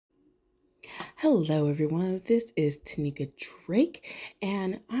Hello, everyone. This is Tanika Drake,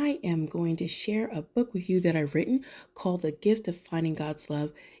 and I am going to share a book with you that I've written called The Gift of Finding God's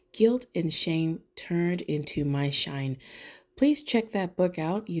Love, Guilt and Shame Turned into My Shine. Please check that book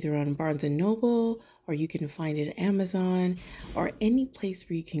out either on Barnes & Noble, or you can find it at Amazon, or any place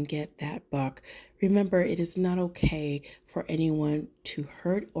where you can get that book. Remember, it is not okay for anyone to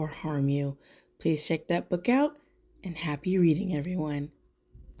hurt or harm you. Please check that book out, and happy reading, everyone.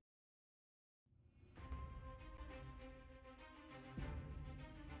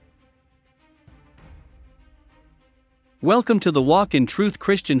 Welcome to the Walk in Truth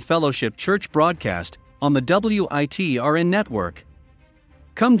Christian Fellowship Church broadcast on the WITRN network.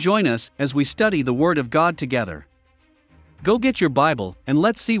 Come join us as we study the Word of God together. Go get your Bible and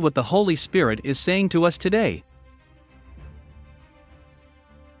let's see what the Holy Spirit is saying to us today.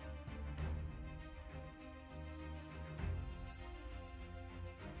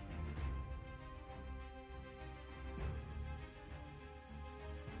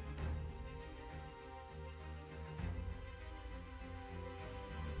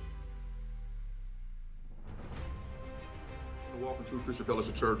 Walk in Truth Christian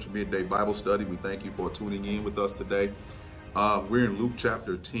Fellowship Church Midday Bible Study. We thank you for tuning in with us today. We're in Luke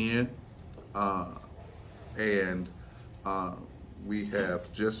chapter 10, and we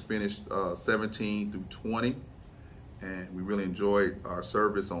have just finished 17 through 20, and we really enjoyed our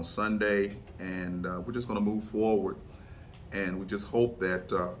service on Sunday, and we're just going to move forward, and we just hope that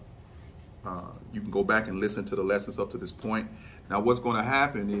you can go back and listen to the lessons up to this point. Now, what's going to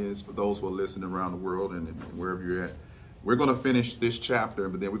happen is, for those who are listening around the world and wherever you're at, we're going to finish this chapter,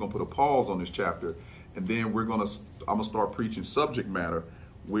 but then we're going to put a pause on this chapter, and then I'm going to start preaching subject matter,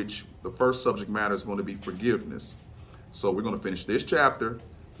 which the first subject matter is going to be forgiveness. So we're going to finish this chapter.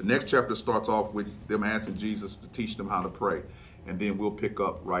 The next chapter starts off with them asking Jesus to teach them how to pray, and then we'll pick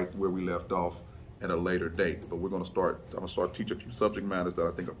up right where we left off at a later date. But I'm going to start teaching a few subject matters that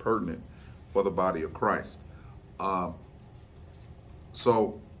I think are pertinent for the body of Christ.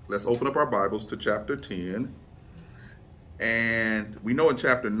 So let's open up our Bibles to chapter 10. And we know in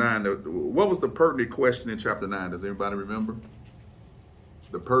chapter 9, what was the pertinent question in chapter 9? Does anybody remember?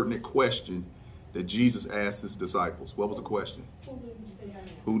 The pertinent question that Jesus asked his disciples. What was the question?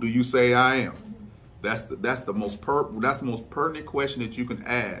 Who do you say I am? That's the most pertinent question that you can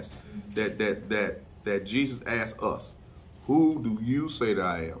ask. That Jesus asked us. Who do you say that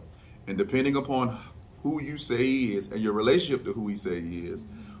I am? And depending upon who you say he is and your relationship to who he say he is,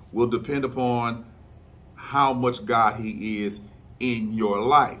 will depend upon how much God he is in your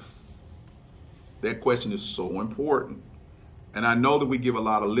life. That question is so important. And I know that we give a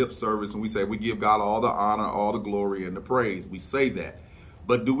lot of lip service and we say we give God all the honor, all the glory, and the praise. We say that.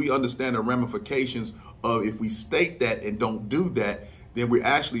 But do we understand the ramifications of if we state that and don't do that, then we're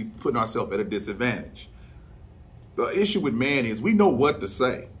actually putting ourselves at a disadvantage. The issue with man is we know what to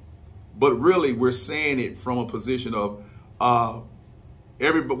say, but really we're saying it from a position of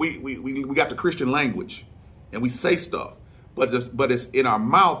everybody. We got the Christian language. And we say stuff, but it's in our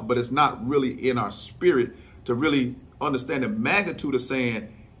mouth, but it's not really in our spirit to really understand the magnitude of saying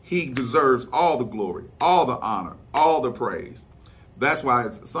he deserves all the glory, all the honor, all the praise. That's why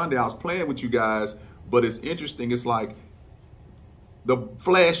it's Sunday. I was playing with you guys, but it's interesting. It's like the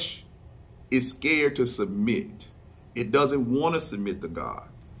flesh is scared to submit. It doesn't want to submit to God.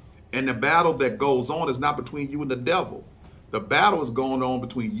 And the battle that goes on is not between you and the devil. The battle is going on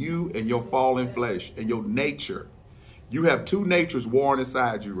between you and your fallen flesh and your nature. You have two natures warring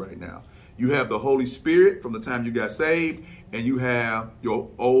inside you right now. You have the Holy Spirit from the time you got saved, and you have your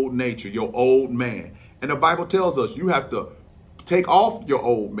old nature, your old man. And the Bible tells us you have to take off your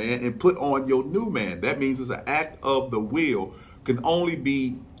old man and put on your new man. That means it's an act of the will, can only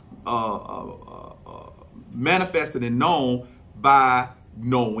be manifested and known by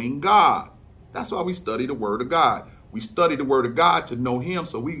knowing God. That's why we study the Word of God. We study the Word of God to know him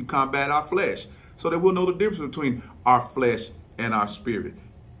so we can combat our flesh, so that we'll know the difference between our flesh and our spirit.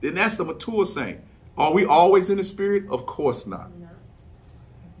 And that's the mature saint. Are we always in the spirit? Of course not. No.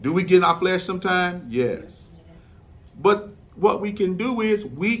 Do we get in our flesh sometime? Yes. But what we can do is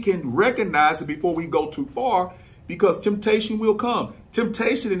we can recognize it before we go too far, because temptation will come.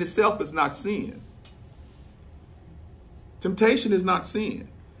 Temptation in itself is not sin. Temptation is not sin.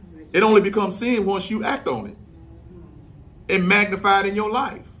 It only becomes sin once you act on it and magnify it in your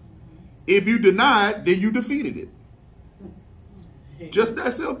life. If you deny it, then you defeated it. Just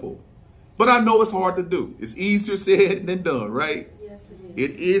that simple. But I know it's hard to do. It's easier said than done, right? Yes, it is.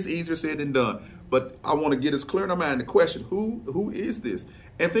 It is easier said than done. But I want to get as clear in our mind the question, who is this?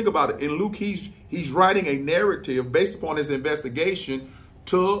 And think about it. In Luke, he's writing a narrative based upon his investigation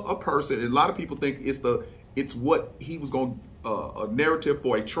to a person. And a lot of people think it's what he was going a narrative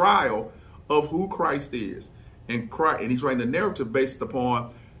for a trial of who Christ is. And he's writing a narrative based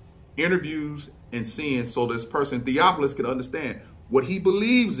upon interviews and seeing, so this person, Theophilus, can understand what he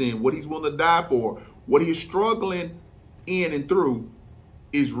believes in, what he's willing to die for, what he's struggling in and through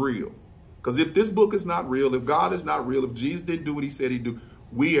is real. Because if this book is not real, if God is not real, if Jesus didn't do what he said he'd do,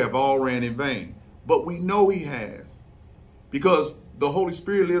 we have all ran in vain. But we know he has. Because the Holy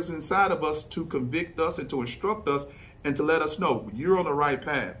Spirit lives inside of us to convict us and to instruct us and to let us know you're on the right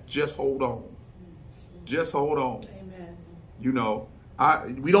path. Just hold on. Just hold on. Amen. You know,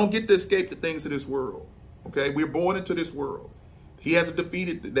 we don't get to escape the things of this world. Okay, we're born into this world. He hasn't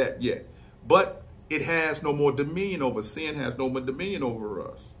defeated that yet. But it has no more dominion over sin, has no more dominion over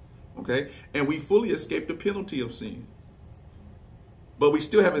us. Okay, and we fully escaped the penalty of sin. But we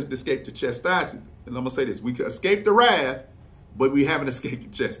still haven't escaped the chastisement. And I'm going to say this. We can escape the wrath, but we haven't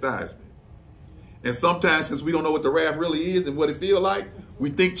escaped the chastisement. And sometimes, since we don't know what the wrath really is and what it feels like, we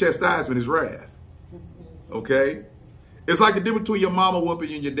think chastisement is wrath. Okay? It's like the difference between your mama whooping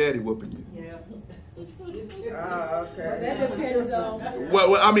you and your daddy whooping you. Yeah. Okay. Well, that depends on.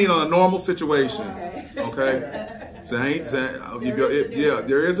 Well, I mean, on a normal situation. Okay? So I ain't saying, yeah,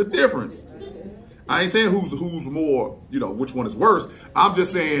 there is a difference. I ain't saying who's more, you know, which one is worse. I'm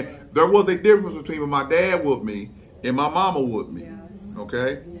just saying there was a difference between when my dad whooped me and my mama whooped me.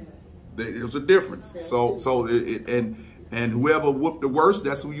 Okay? There was a difference. And whoever whooped the worst,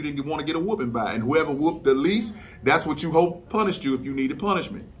 that's who you didn't want to get a whooping by. And whoever whooped the least, that's what you hope punished you if you needed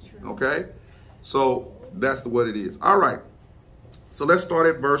punishment. Okay? So that's what it is. All right. So let's start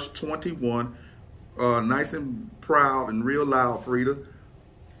at verse 21. Nice and proud and real loud, Frida.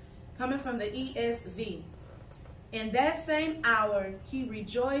 Coming from the ESV. In that same hour, he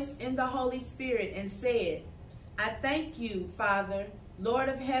rejoiced in the Holy Spirit and said, I thank you, Father, Lord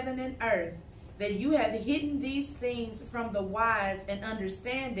of heaven and earth, that you have hidden these things from the wise and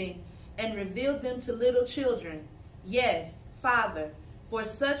understanding and revealed them to little children. Yes, Father, for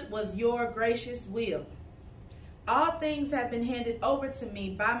such was your gracious will. All things have been handed over to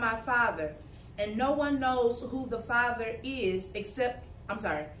me by my Father, and no one knows who the Father is except,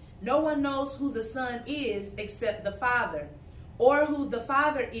 no one knows who the Son is except the Father, or who the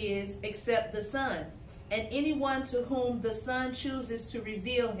Father is except the Son, and anyone to whom the Son chooses to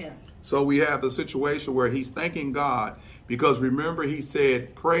reveal him. So we have the situation where he's thanking God because remember he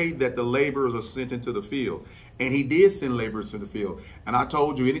said, pray that the laborers are sent into the field. And he did send laborers in the field. And I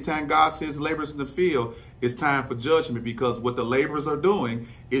told you, anytime God sends laborers in the field, it's time for judgment because what the laborers are doing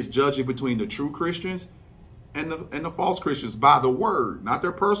is judging between the true Christians and the false Christians by the word, not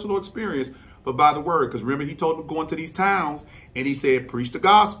their personal experience, but by the word. Because remember, he told them to go into these towns and he said, preach the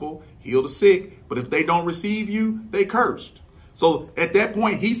gospel, heal the sick. But if they don't receive you, they cursed. So at that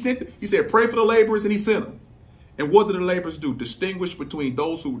point, he said, pray for the laborers, and he sent them. And what did the laborers do? Distinguish between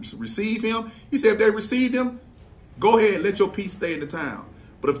those who receive him. He said, if they receive him, go ahead, let your peace stay in the town.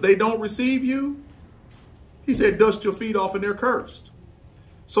 But if they don't receive you, he said, dust your feet off and they're cursed.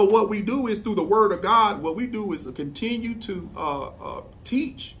 So what we do is through the word of God, what we do is continue to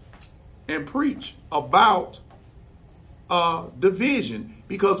teach and preach about division.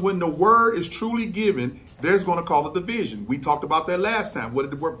 Because when the word is truly given, there's going to cause a division. We talked about that last time. What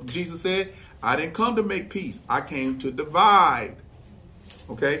did the word Jesus said? I didn't come to make peace. I came to divide.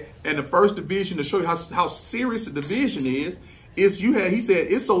 Okay. And the first division, to show you how serious the division is he said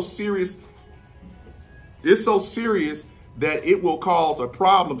it's so serious. It's so serious that it will cause a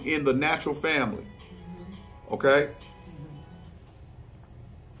problem in the natural family. Okay.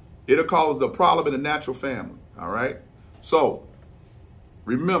 It'll cause a problem in the natural family. All right. So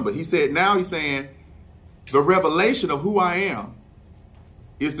remember, he said, now he's saying the revelation of who I am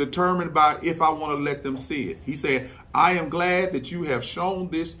is determined by if I want to let them see it. He said, I am glad that you have shown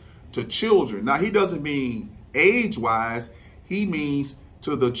this to children. Now, he doesn't mean age-wise. He means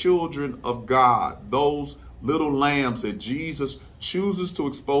to the children of God, those little lambs that Jesus chooses to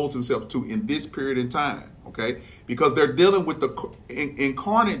expose himself to in this period in time, okay? Because they're dealing with the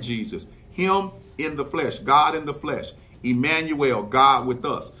incarnate Jesus, him in the flesh, God in the flesh, Emmanuel, God with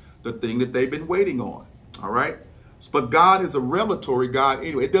us, the thing that they've been waiting on, all right? But God is a revelatory God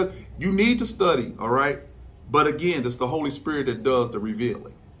anyway. You need to study, all right? But again, it's the Holy Spirit that does the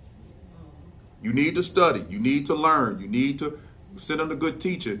revealing. You need to study. You need to learn. You need to sit under good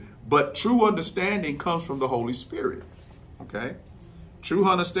teacher. But true understanding comes from the Holy Spirit, okay? True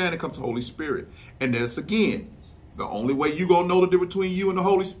understanding comes from the Holy Spirit. And that's, again, the only way you're going to know the difference between you and the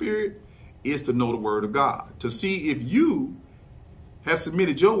Holy Spirit is to know the Word of God. To see if you have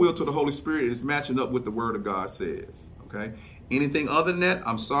submitted your will to the Holy Spirit and it's matching up with the Word of God says, Okay. Anything other than that,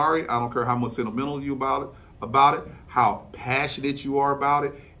 I'm sorry. I don't care how much sentimental you about it, how passionate you are about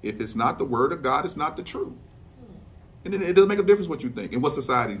it. If it's not the word of God, it's not the truth. And it doesn't make a difference what you think and what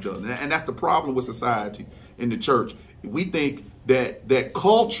society's done. And that's the problem with society in the church. We think that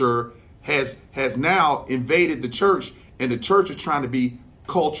culture has now invaded the church, and the church is trying to be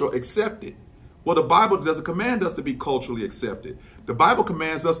cultural accepted. Well, the Bible doesn't command us to be culturally accepted. The Bible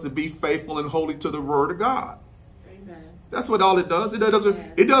commands us to be faithful and holy to the word of God. Amen. That's what all it does. It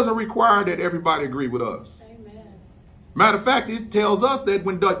doesn't require that everybody agree with us. Amen. Matter of fact, it tells us that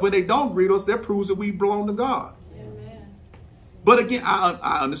when they don't agree with us, that proves that we belong to God. Amen. But again,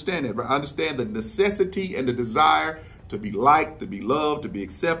 I understand that. Right? I understand the necessity and the desire to be liked, to be loved, to be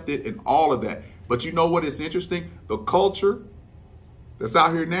accepted, and all of that. But you know what is interesting? The culture that's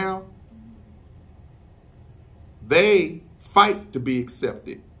out here now, they fight to be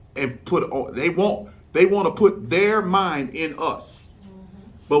accepted and put on. They want to put their mind in us.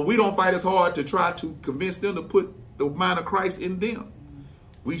 But we don't fight as hard to try to convince them to put the mind of Christ in them.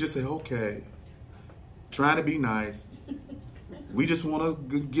 We just say, okay, trying to be nice. We just want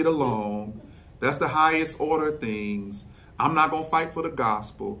to get along. That's the highest order of things. I'm not going to fight for the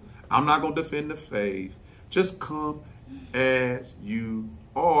gospel. I'm not going to defend the faith. Just come as you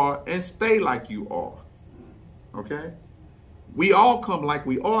are and stay like you are. Okay? We all come like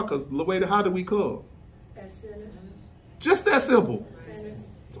we are, because how do we come? As sinners. Just that simple. Sinners.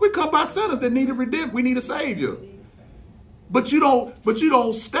 We come by sinners that need a redemption. We need a savior. But you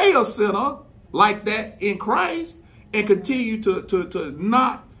don't stay a sinner like that in Christ and continue to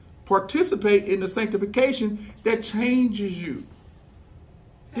not participate in the sanctification that changes you.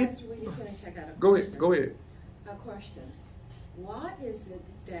 Pastor, when you finish, I got a question. Go ahead. A question. Why is it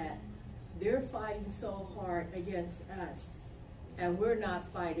that they're fighting so hard against us and we're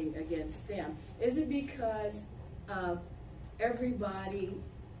not fighting against them? Is it because everybody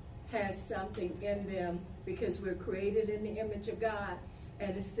has something in them because we're created in the image of God,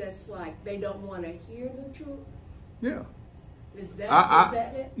 and it's just like they don't want to hear the truth? Yeah. Is that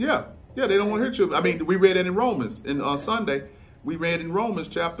it? Yeah, they don't want to hear truth. I mean, we read it in Romans. On Sunday, we read in Romans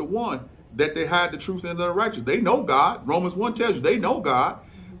chapter 1 that they hide the truth in their righteousness. They know God. Romans 1 tells you they know God.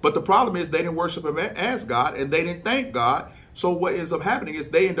 But the problem is they didn't worship him as God, and they didn't thank God. So what ends up happening is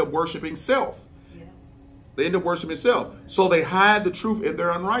they end up worshiping self. Yeah. They end up worshiping self. So they hide the truth in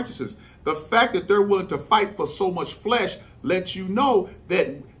their unrighteousness. The fact that they're willing to fight for so much flesh lets you know that,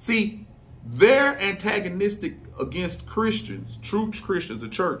 see, they're antagonistic against Christians, true Christians, the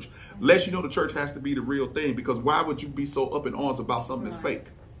church, lets you know the church has to be the real thing, because why would you be so up in arms about something that's fake?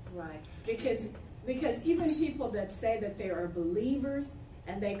 Right. Because even people that say that they are believers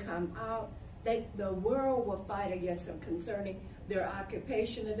and they come out, the world will fight against them concerning their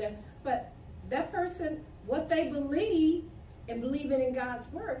occupation of them. But that person, what they believe and believing in God's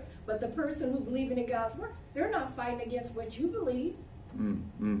word, but the person who believing in God's word, they're not fighting against what you believe.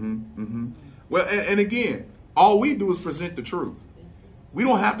 Well, and again, all we do is present the truth. We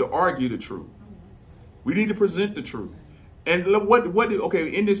don't have to argue the truth. We need to present the truth. And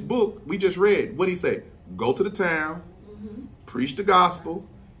okay, in this book we just read, what did he say? Go to the town, preach the gospel,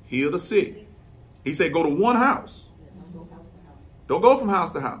 heal the sick. He said, go to one house. Don't go from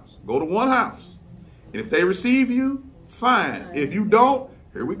house to house. Go to one house. And if they receive you, fine. If you don't,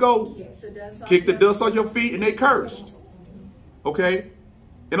 here we go. Kick the dust off your feet and they curse. Okay?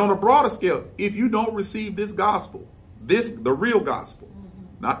 And on a broader scale, if you don't receive this gospel, the real gospel,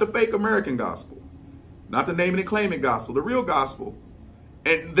 not the fake American gospel, not the naming and claiming gospel, the real gospel,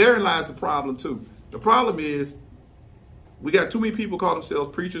 and therein lies the problem too. The problem is we got too many people call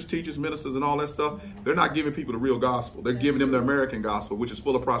themselves preachers, teachers, ministers, and all that stuff. They're not giving people the real gospel. They're giving them the American gospel, which is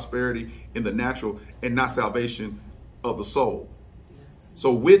full of prosperity in the natural and not salvation of the soul.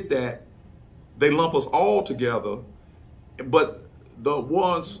 So with that, they lump us all together. But the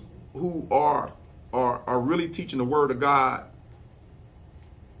ones who are really teaching the word of God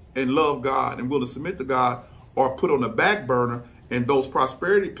and love God and willing to submit to God are put on the back burner, and those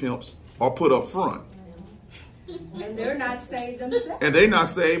prosperity pimps are put up front. And they're not saved themselves. And they're not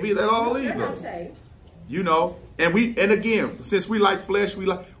saved at all either. They're not saved. You know, and again, since we like flesh,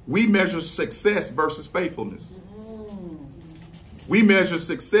 we measure success versus faithfulness. We measure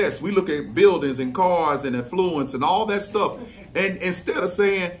success. We look at buildings and cars and influence and all that stuff. And instead of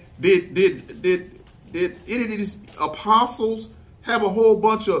saying, did any of these apostles have a whole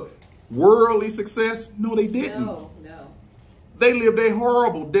bunch of worldly success? No, they didn't. No. They lived a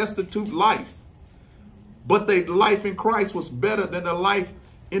horrible, destitute life. But their life in Christ was better than their life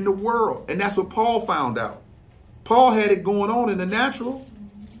in the world. And that's what Paul found out. Paul had it going on in the natural,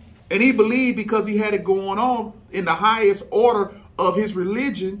 And he believed because he had it going on in the highest order of his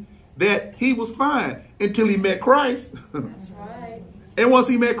religion that he was fine until he met Christ. That's right. And once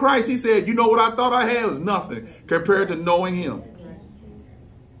he met Christ, he said, you know what I thought I had was nothing compared to knowing him.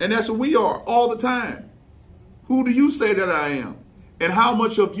 And that's what we are all the time. Who do you say that I am? And how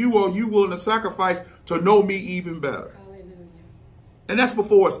much of you are you willing to sacrifice to know me even better? Hallelujah. And that's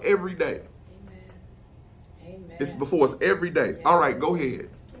before us every day. Amen. Amen. It's before us every day. Yes. All right, go ahead.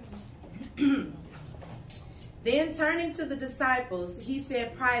 Then turning to the disciples, he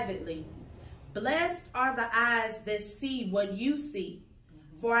said privately, "Blessed are the eyes that see what you see.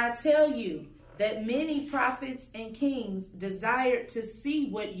 For I tell you that many prophets and kings desired to see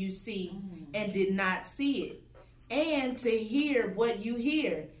what you see and did not see it, and to hear what you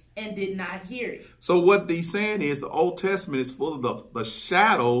hear and did not hear it." So what he's saying is the Old Testament is full of the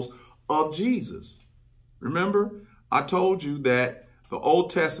shadows of Jesus. Remember, I told you that the Old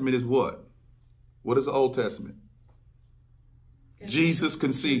Testament is what? What is the Old Testament? Jesus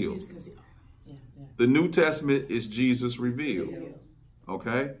concealed. The New Testament is Jesus revealed.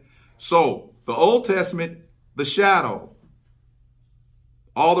 Okay? So the Old Testament, the shadow,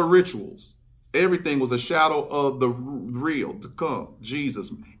 all the rituals, everything was a shadow of the real to come,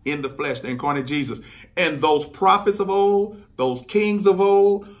 Jesus in the flesh, the incarnate Jesus. And those prophets of old, those kings of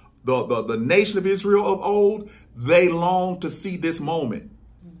old, the nation of Israel of old, they longed to see this moment.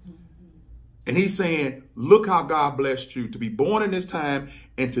 And he's saying, look how God blessed you to be born in this time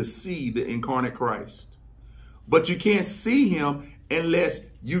and to see the incarnate Christ. But you can't see him unless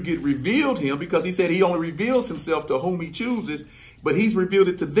you get revealed him, because he said he only reveals himself to whom he chooses. But he's revealed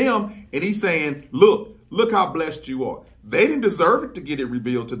it to them. And he's saying, look how blessed you are. They didn't deserve it to get it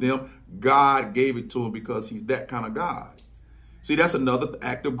revealed to them. God gave it to them because he's that kind of God. See, that's another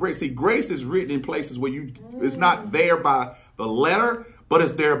act of grace. See, grace is written in places where it's not there by the letter, but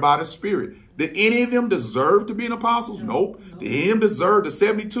it's there by the Spirit. Did any of them deserve to be an apostle? Nope. Did any of them deserve the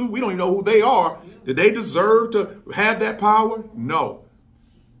 72? We don't even know who they are. Did they deserve to have that power? No.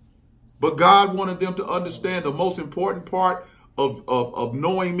 But God wanted them to understand the most important part of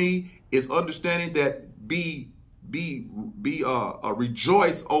knowing me is understanding that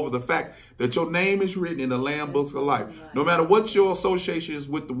rejoice over the fact that your name is written in the Lamb books of life. No matter what your association is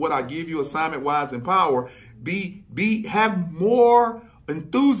with what I give you assignment wise and power, have more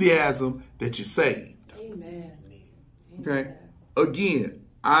enthusiasm that you're saved. Amen. Okay. Again,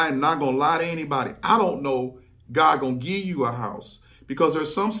 I'm not going to lie to anybody. I don't know God going to give you a house, because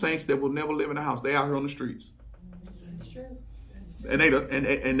there's some saints that will never live in a house. They out here on the streets. That's true. And they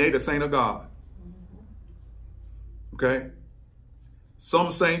the saint of God. Okay.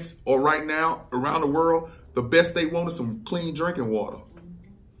 Some saints are right now around the world, the best they want is some clean drinking water.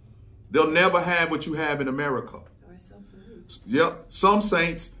 They'll never have what you have in America. Yep. Some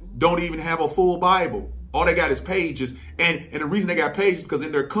saints don't even have a full Bible. All they got is pages. And the reason they got pages is because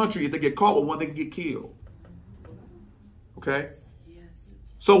in their country, if they get caught with one, they can get killed. Okay? Yes.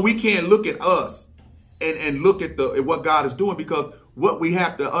 So we can't look at us and look at what God is doing, because what we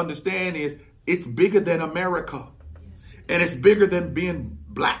have to understand is it's bigger than America. And it's bigger than being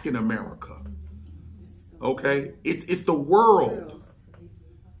black in America. Okay? It's the world.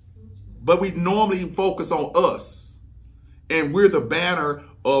 But we normally focus on us. And we're the banner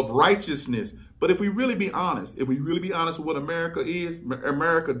of righteousness. But if we really be honest, with what America is,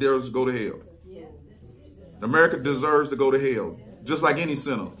 America deserves to go to hell. America deserves to go to hell, just like any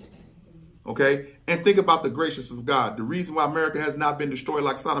sinner. Okay? And think about the graciousness of God. The reason why America has not been destroyed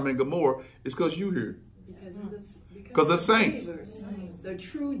like Sodom and Gomorrah is because you're here. Because of saints. The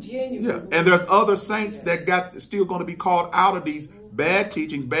true, genuine. Yeah. And there's other saints that still going to be called out of these bad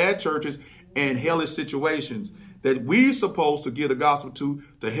teachings, bad churches, and hellish situations that we're supposed to give the gospel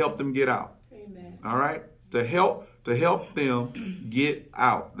to help them get out. Amen. All right? To help them get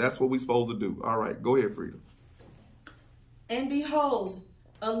out. That's what we're supposed to do. All right. Go ahead, Frida. And behold,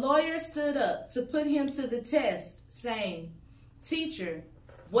 a lawyer stood up to put him to the test, saying, "Teacher,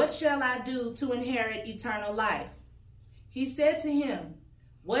 what shall I do to inherit eternal life?" He said to him,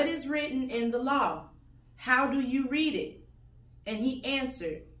 "What is written in the law? How do you read it?" And he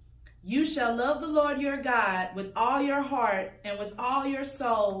answered, "You shall love the Lord your God with all your heart and with all your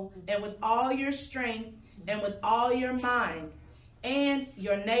soul and with all your strength and with all your mind, and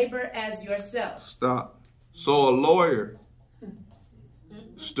your neighbor as yourself." Stop. So a lawyer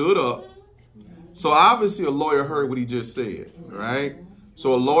stood up. So obviously a lawyer heard what he just said, right?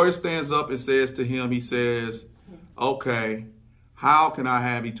 So a lawyer stands up and says to him, he says, "Okay, how can I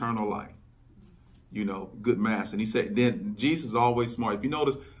have eternal life?" You know, good master. And he said, then Jesus is always smart. If you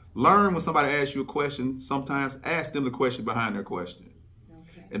notice, learn when somebody asks you a question, sometimes ask them the question behind their question.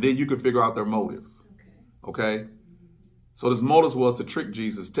 Okay. and then you can figure out their motive. Okay? So this motive was to trick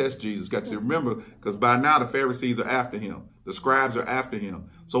Jesus, test Jesus. Got to remember, because by now the Pharisees are after him. The scribes are after him.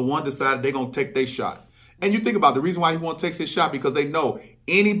 So one decided they're going to take their shot. And you think about the reason why he wants to take his shot, because they know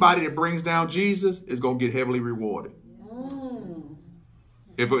anybody that brings down Jesus is going to get heavily rewarded.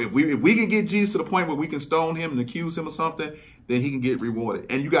 If we can get Jesus to the point where we can stone him and accuse him of something, then he can get rewarded.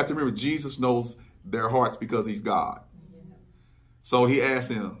 And you got to remember, Jesus knows their hearts because he's God. So he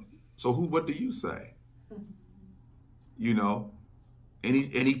asked him, so what do you say? You know, and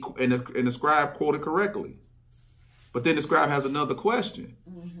the scribe quoted correctly. But then the scribe has another question.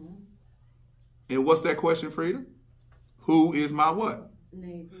 And what's that question, Frida? Who is my what?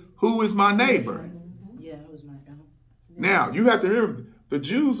 Neighbor. Who is my neighbor? Yeah, it was my neighbor. Now, you have to remember, the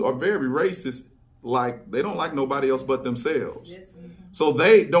Jews are very racist. Like, they don't like nobody else but themselves. Yes. So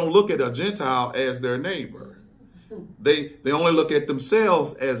they don't look at a Gentile as their neighbor. They only look at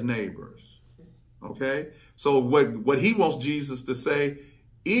themselves as neighbors. Okay? So what he wants Jesus to say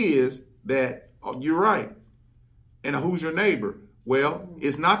is that, oh, you're right. And who's your neighbor? Well,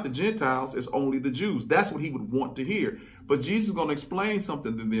 it's not the Gentiles, it's only the Jews. That's what he would want to hear. But Jesus is going to explain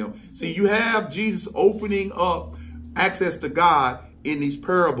something to them. See, you have Jesus opening up access to God in these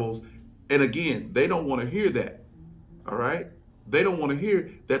parables. And again, they don't want to hear that. All right? They don't want to hear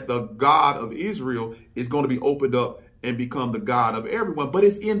that the God of Israel is going to be opened up and become the God of everyone. But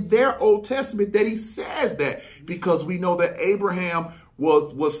it's in their Old Testament that he says that, because we know that Abraham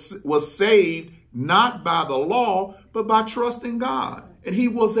was saved not by the law, but by trusting God. And he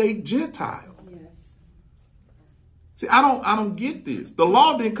was a Gentile. Yes. See, I don't get this. The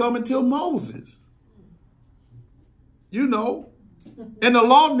law didn't come until Moses. You know, and the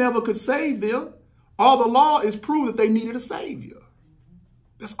law never could save them. All the law is prove that they needed a savior.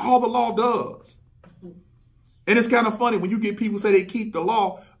 That's all the law does. And it's kind of funny when you get people say they keep the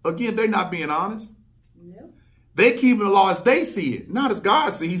law. Again, they're not being honest. No. They keep the law as they see it, not as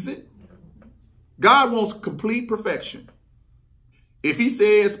God sees it. God wants complete perfection. If he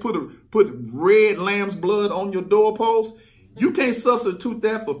says put red lamb's blood on your doorpost, you can't substitute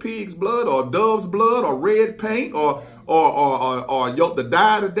that for pig's blood or dove's blood or red paint or the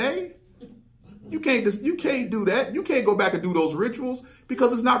dye of the day. You can't do that. You can't go back and do those rituals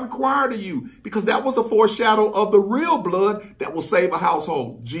because it's not required of you, because that was a foreshadow of the real blood that will save a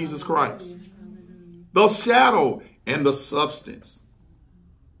household, Jesus Christ. The shadow and the substance.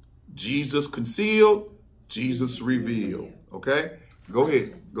 Jesus concealed, Jesus revealed. Okay? Go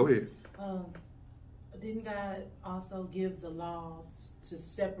ahead. Didn't God also give the law to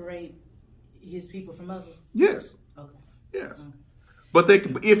separate his people from others? Yes. Okay. Yes. But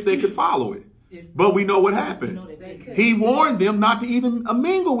if they could follow it. But we know what happened. He warned them not to even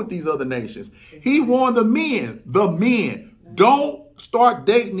mingle with these other nations. He warned the men, don't start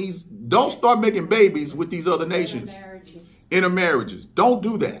dating don't start making babies with these other nations. Intermarriages. Don't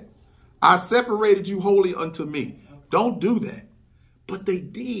do that. I separated you wholly unto me. Don't do that. But they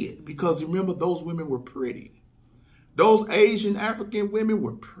did, because remember, those women were pretty. Those Asian African women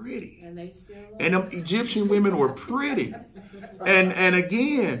were pretty. And they still are. And them Egyptian women were pretty. And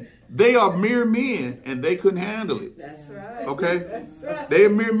again, they are mere men, and they couldn't handle it. That's right. Okay? That's right. They are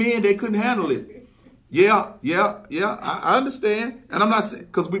mere men, they couldn't handle it. Yeah. I understand. And I'm not saying,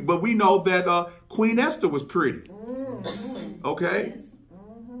 but we know that Queen Esther was pretty. Okay?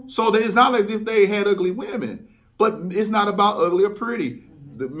 So it's not as if they had ugly women. But it's not about ugly or pretty.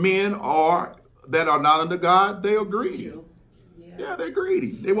 The men that are not under God, they are greedy. Yeah, they're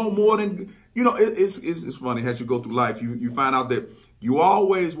greedy. They want more than, it's funny. As you go through life, you find out that you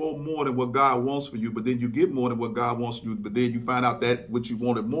always want more than what God wants for you, but then you get more than what God wants for you, but then you find out that what you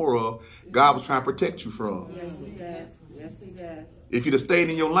wanted more of, God was trying to protect you from. Yes, he does. Yes, he does. If you'd have stayed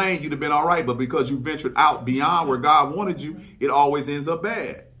in your lane, you'd have been all right. But because you ventured out beyond where God wanted you, it always ends up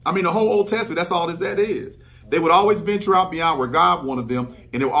bad. I mean, the whole Old Testament, that's all that is. They would always venture out beyond where God wanted them,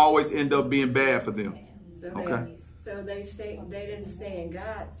 and it would always end up being bad for them. So they didn't stay in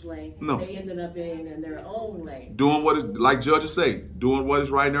God's lane. No. They ended up being in their own lane. Doing what is, like judges say, doing what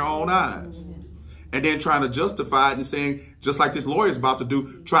is right in their own eyes. And then trying to justify it and saying, just like this lawyer is about to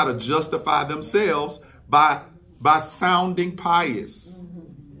do, try to justify themselves by sounding pious.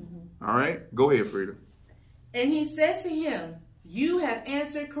 All right? Go ahead, Frida. And he said to him, "You have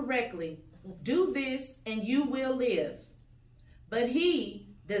answered correctly. Do this and you will live." But he,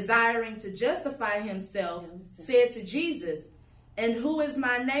 desiring to justify himself, said to Jesus, "And who is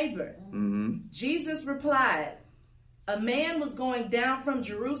my neighbor?" Jesus replied, "A man was going down from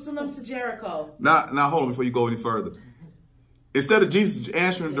Jerusalem to Jericho." Now hold on before you go any further. Instead of Jesus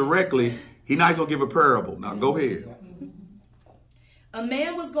answering directly, he's not going to give a parable. Now go ahead. A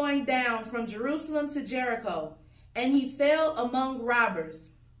man was going down from Jerusalem to Jericho, and he fell among robbers,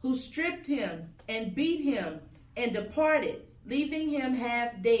 who stripped him and beat him and departed, leaving him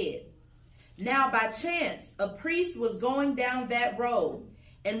half dead. Now by chance a priest was going down that road,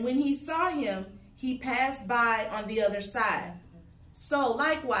 and when he saw him, he passed by on the other side. So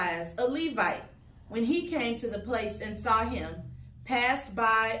likewise a Levite, when he came to the place and saw him, passed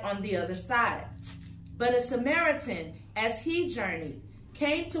by on the other side. But a Samaritan, as he journeyed,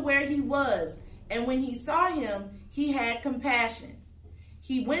 came to where he was, and when he saw him, he had compassion.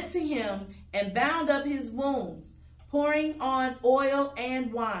 He went to him and bound up his wounds, pouring on oil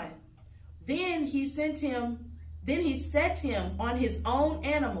and wine. Then he set him on his own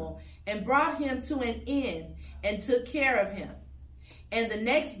animal and brought him to an inn and took care of him. And the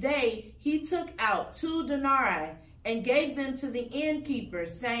next day he took out 2 denarii and gave them to the innkeeper,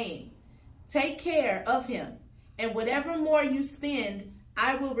 saying, "Take care of him, and whatever more you spend,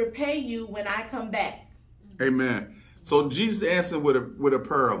 I will repay you when I come back." Amen. So Jesus answered with a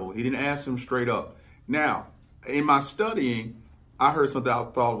parable. He didn't ask him straight up. Now, in my studying, I heard something I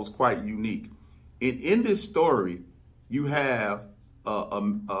thought was quite unique. In this story, you have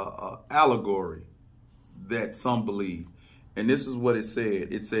a allegory that some believe, and this is what it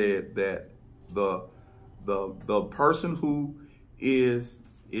said. It said that the person who is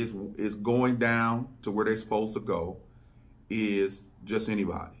going down to where they're supposed to go is just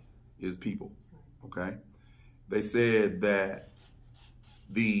anybody, is people. Okay, they said that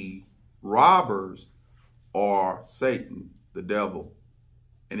the robbers are Satan, the devil,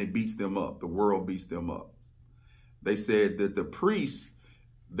 and it beats them up. The world beats them up. They said that the priests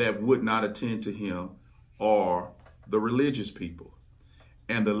that would not attend to him are the religious people.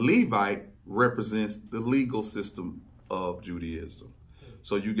 And the Levite represents the legal system of Judaism.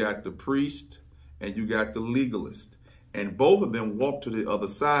 So you got the priest and you got the legalist. And both of them walked to the other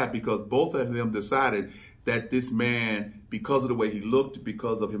side because both of them decided that this man, because of the way he looked,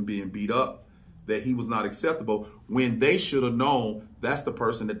 because of him being beat up, that he was not acceptable, when they should have known that's the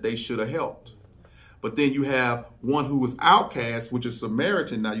person that they should have helped. But then you have one who was outcast, which is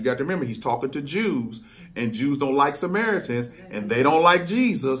Samaritan. Now you got to remember, he's talking to Jews, and Jews don't like Samaritans, and they don't like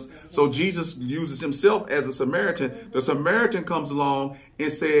Jesus. So Jesus uses himself as a Samaritan. The Samaritan comes along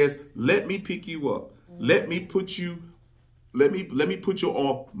and says, "Let me pick you up. Let me put you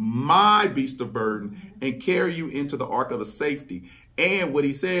on my beast of burden and carry you into the ark of the safety." And what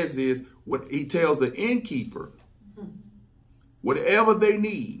he says is, what he tells the innkeeper, whatever they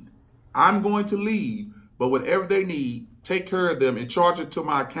need, I'm going to leave, but whatever they need, take care of them and charge it to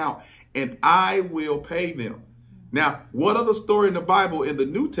my account, and I will pay them. Now, what other story in the Bible, in the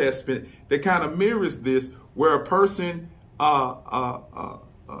New Testament, that kind of mirrors this, where a person,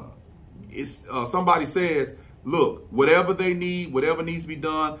 somebody says, look, whatever they need, whatever needs to be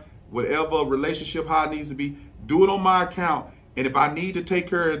done, whatever relationship, how it needs to be, do it on my account. And if I need to take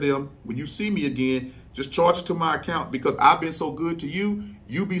care of them, when you see me again, just charge it to my account, because I've been so good to you,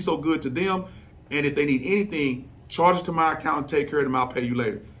 you be so good to them. And if they need anything, charge it to my account and take care of them. I'll pay you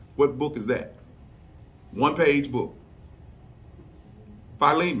later. What book is that? 1-page book.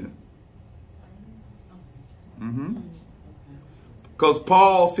 Philemon. Because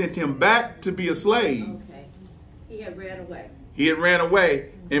Paul sent him back to be a slave. Okay. He had ran away. He had ran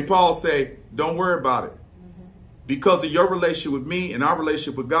away. And Paul said, don't worry about it. Because of your relationship with me and our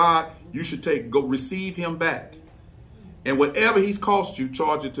relationship with God, you should go receive him back. And whatever he's cost you,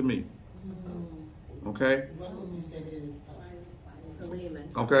 charge it to me. Okay?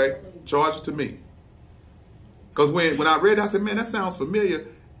 Okay? Charge it to me. Because when I read it, I said, man, that sounds familiar.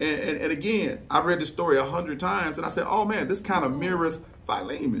 And again, I've read this story 100 times, and I said, oh man, this kind of mirrors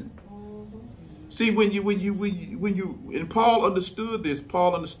Philemon. See, when Paul understood this,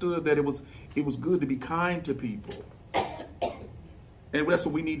 Paul understood that it was good to be kind to people. And that's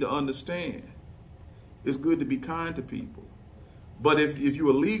what we need to understand. It's good to be kind to people. But if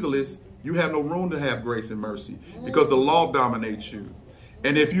you're a legalist, you have no room to have grace and mercy, because the law dominates you.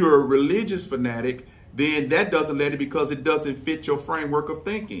 And if you're a religious fanatic, then that doesn't let it, because it doesn't fit your framework of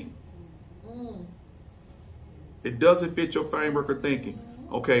thinking. It doesn't fit your framework of thinking.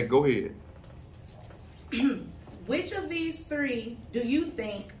 Okay, go ahead. Which of these three do you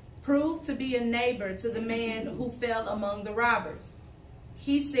think proved to be a neighbor to the man who fell among the robbers?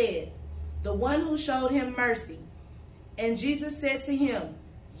 He said, the one who showed him mercy. And Jesus said to him,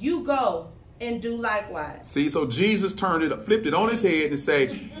 you go and do likewise. See, so Jesus flipped it on his head and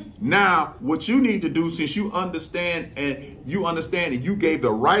say, now what you need to do, since you understand and you gave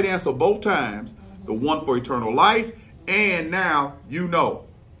the right answer both times, the one for eternal life, and now you know,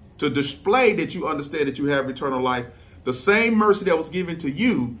 to display that you understand that you have eternal life, The same mercy that was given to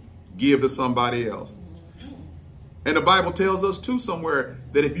you, give to somebody else. And the Bible tells us too somewhere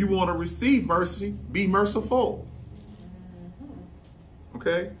that if you want to receive mercy, be merciful.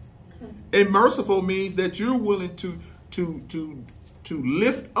 Okay? And merciful means that you're willing to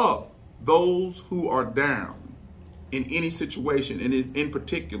lift up those who are down in any situation, and in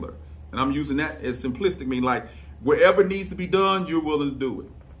particular. And I'm using that as simplistic, mean like wherever needs to be done, you're willing to do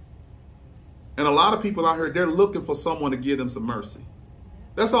it. And a lot of people out here, they're looking for someone to give them some mercy.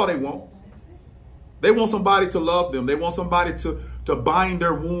 That's all they want. They want somebody to love them. They want somebody to bind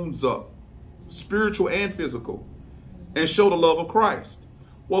their wounds up, spiritual and physical, and show the love of Christ.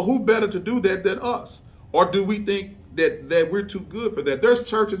 Well, who better to do that than us? Or do we think that we're too good for that? There's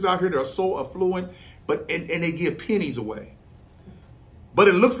churches out here that are so affluent, and they give pennies away. But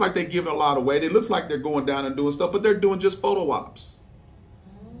it looks like they're giving a lot away. It looks like they're going down and doing stuff, but they're doing just photo ops.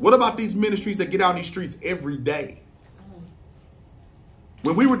 What about these ministries that get out in these streets every day?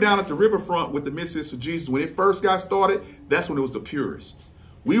 When we were down at the riverfront with the Misfits for Jesus, when it first got started, that's when it was the purest.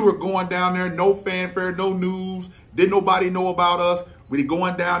 We were going down there, no fanfare, no news. Didn't nobody know about us. We were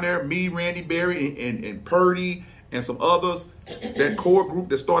going down there, me, Randy Berry, and Purdy, and some others, that core group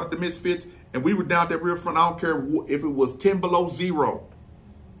that started the Misfits. And we were down at that riverfront, I don't care if it was 10 below zero,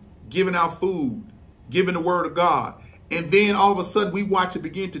 giving out food, giving the word of God. And then all of a sudden we watch it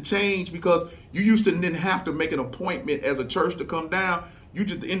begin to change, because you used to didn't have to make an appointment as a church to come down.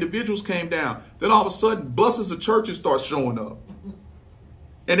 The individuals came down. Then all of a sudden buses of churches start showing up.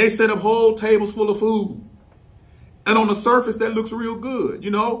 And they set up whole tables full of food. And on the surface that looks real good,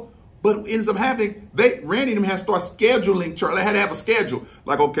 you know. But what ends up happening, Randy and them had to start scheduling church. They had to have a schedule.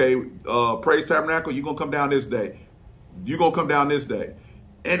 Like, okay, Praise Tabernacle, you're going to come down this day. You're going to come down this day.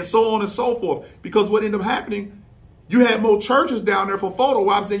 And so on and so forth. Because what ended up happening, you had more churches down there for photo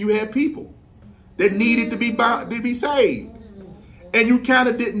ops than you had people that needed to be saved. And you kind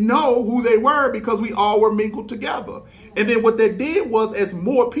of didn't know who they were, because we all were mingled together. And then what they did was, as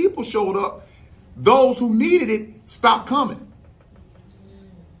more people showed up, those who needed it stopped coming.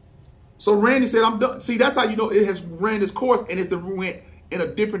 So Randy said, I'm done. See, that's how you know it has ran its course, and it's went in a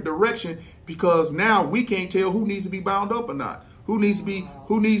different direction, because now we can't tell who needs to be bound up or not, who needs to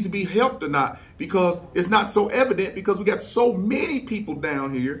be helped or not, because it's not so evident, because we got so many people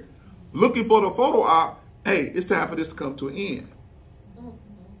down here looking for the photo op. Hey, it's time for this to come to an end.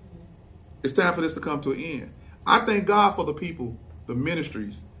 It's time for this to come to an end. I thank God for the people, the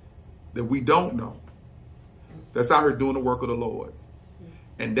ministries that we don't know, that's out here doing the work of the Lord.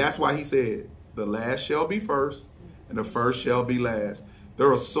 And that's why he said, the last shall be first and the first shall be last.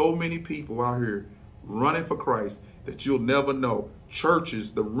 There are so many people out here running for Christ that you'll never know. Churches,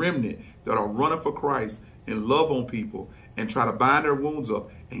 the remnant, that are running for Christ and love on people and try to bind their wounds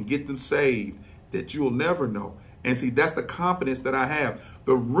up and get them saved, that you'll never know. And see, that's the confidence that I have.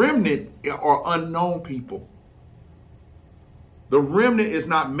 The remnant are unknown people. The remnant is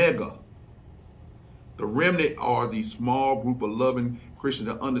not mega. The remnant are the small group of loving Christians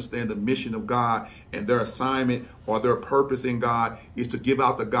that understand the mission of God, and their assignment or their purpose in God is to give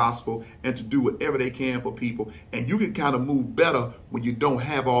out the gospel and to do whatever they can for people. And you can kind of move better when you don't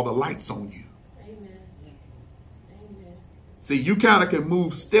have all the lights on you. Amen. Amen. See, you kind of can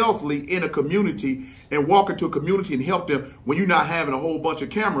move stealthily in a community and walk into a community and help them when you're not having a whole bunch of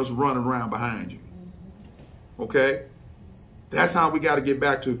cameras running around behind you. Okay? That's how we got to get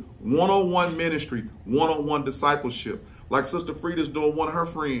back to one-on-one ministry, one-on-one discipleship. Like Sister Frida's doing one of her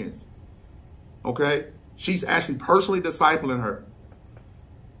friends. Okay? She's actually personally discipling her.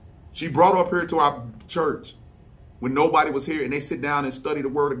 She brought her up here to our church when nobody was here, and they sit down and study the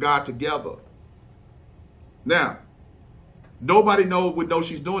Word of God together. Now, nobody would know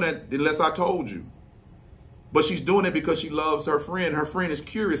she's doing that unless I told you. But she's doing it because she loves her friend. Her friend is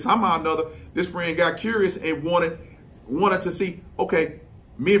curious. Somehow or another, this friend got curious and wanted to see, okay,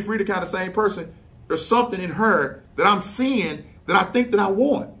 me and Frida kind of same person. There's something in her that I'm seeing that I think that I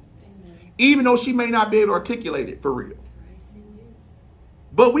want. Amen. Even though she may not be able to articulate it for real.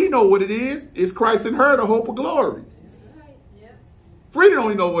 But we know what it is. It's Christ in her, the hope of glory. That's right. Yep. Frida don't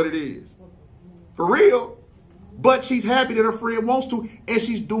even know what it is. For real. But she's happy that her friend wants to, and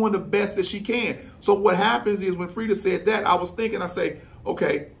she's doing the best that she can. So what happens is when Frida said that, I was thinking, I say,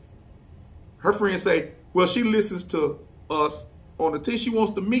 okay, her friend say, well, she listens to us on the team. She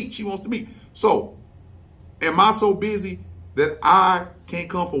wants to meet. She wants to meet. So am I so busy that I can't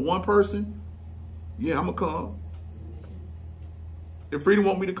come for one person? Yeah, I'm going to come. If Frida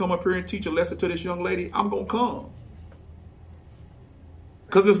want me to come up here and teach a lesson to this young lady, I'm going to come.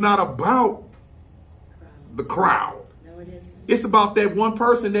 Because it's not about the crowd. No, it isn't. It's about that one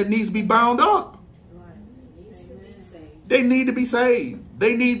person that needs to be bound up. Right. It needs to be saved. They need to be saved.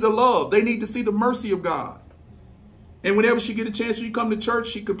 They need the love. They need to see the mercy of God. And whenever she get a chance, she come to church,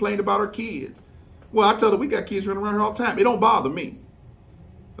 she complained about her kids. Well, I tell her, we got kids running around here all the time. It don't bother me.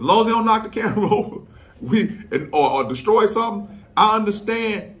 As long as they don't knock the camera over or destroy something, I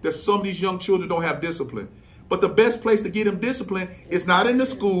understand that some of these young children don't have discipline. But the best place to get them discipline is not in the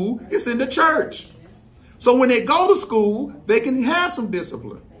school, it's in the church. So when they go to school, they can have some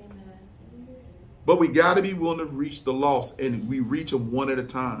discipline. But we got to be willing to reach the lost, and we reach them one at a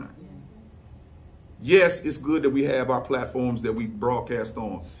time. Yes, it's good that we have our platforms that we broadcast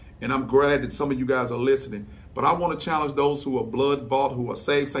on. And I'm glad that some of you guys are listening. But I want to challenge those who are blood-bought, who are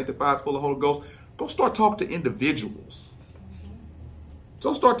saved, sanctified, full of the Holy Ghost. Go start talking to individuals.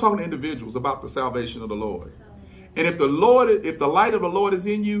 So start talking to individuals about the salvation of the Lord. And if the light of the Lord is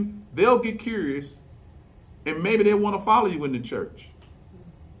in you, they'll get curious. And maybe they want to follow you in the church.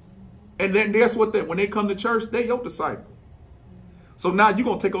 And then guess what? When they come to church, they're your disciple. So now you're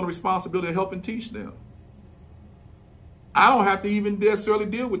going to take on the responsibility of helping teach them. I don't have to even necessarily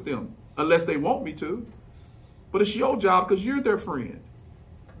deal with them unless they want me to. But it's your job because you're their friend.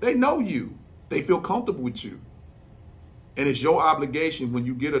 They know you. They feel comfortable with you. And it's your obligation when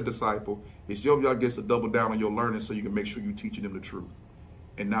you get a disciple, it's your job to double down on your learning so you can make sure you're teaching them the truth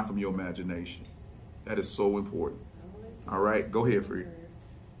and not from your imagination. That is so important. All right, go ahead, Free.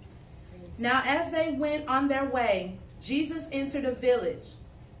 Now as they went on their way, Jesus entered a village,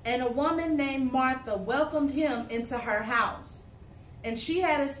 and a woman named Martha welcomed him into her house. And she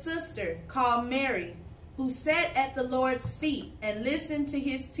had a sister called Mary, who sat at the Lord's feet and listened to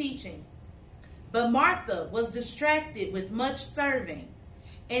his teaching. But Martha was distracted with much serving,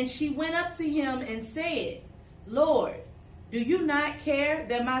 and she went up to him and said, Lord, do you not care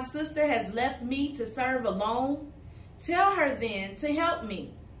that my sister has left me to serve alone? Tell her then to help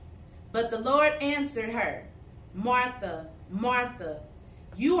me. But the Lord answered her, Martha, Martha,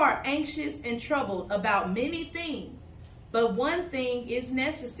 you are anxious and troubled about many things, but one thing is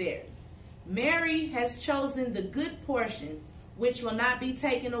necessary. Mary has chosen the good portion, which will not be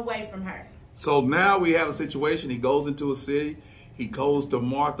taken away from her. So now we have a situation. He goes into a city. He goes to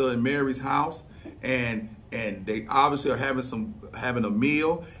Martha and Mary's house, and they obviously are having a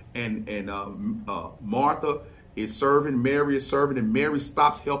meal. And Martha is serving, Mary is serving, and Mary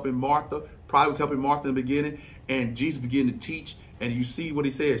stops helping Martha. Probably was helping Martha in the beginning, and Jesus began to teach. And you see what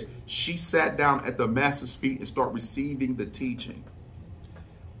he says. She sat down at the master's feet and started receiving the teaching.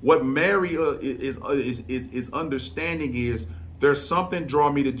 What Mary is understanding is there's something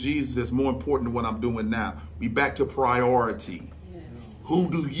drawing me to Jesus that's more important than what I'm doing now. We back to priority. Yes. Who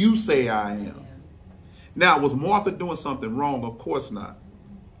do you say I am? Yeah. Now, was Martha doing something wrong? Of course not.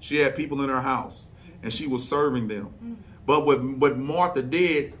 She had people in her house, and she was serving them. But what Martha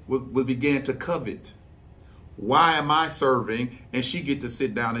did was began to covet. Why am I serving and she get to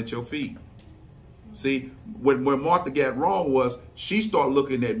sit down at your feet? See, when Martha got wrong was she started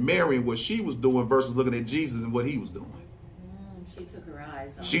looking at Mary and what she was doing versus looking at Jesus and what he was doing.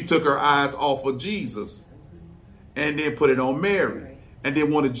 She took her eyes off of Jesus and then put it on Mary. And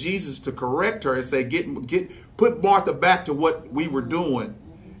then wanted Jesus to correct her and say, put Martha back to what we were doing.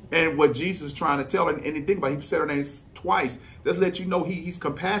 And what Jesus is trying to tell her, and think about it, he said her name twice. Let's let you know he's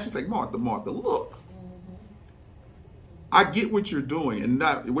compassionate. He's like, Martha, Martha, look. I get what you're doing,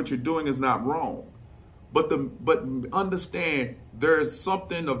 and what you're doing is not wrong. But understand there's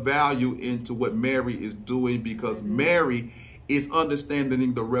something of value into what Mary is doing, because Mary is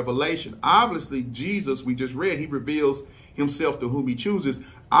understanding the revelation. Obviously, Jesus, we just read, he reveals himself to whom he chooses.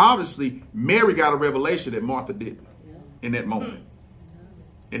 Obviously, Mary got a revelation that Martha didn't in that moment.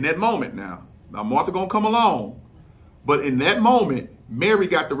 In that moment now Martha gonna come along, but in that moment, Mary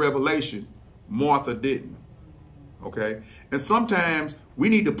got the revelation, Martha didn't. Okay? And sometimes we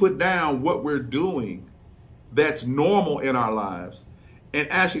need to put down what we're doing that's normal in our lives and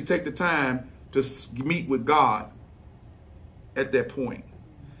actually take the time to meet with God at that point.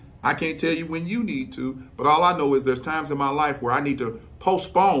 I can't tell you when you need to, but all I know is there's times in my life where I need to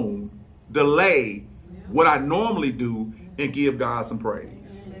postpone, delay what I normally do and give God some praise.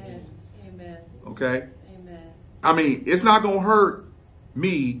 Amen. Amen. Okay? Amen. I mean, it's not going to hurt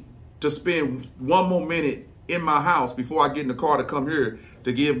me to spend one more minute in my house before I get in the car to come here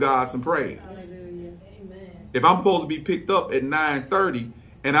to give God some praise. Hallelujah. Amen. If I'm supposed to be picked up at 9:30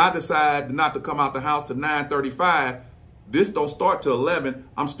 and I decide not to come out the house to 9:35, this don't start till 11.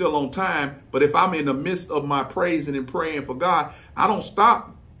 I'm still on time. But if I'm in the midst of my praising and praying for God, I don't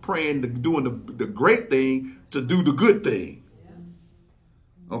stop praying, doing the great thing to do the good thing.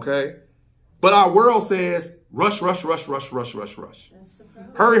 Okay? But our world says, rush, rush, rush, rush, rush, rush, rush.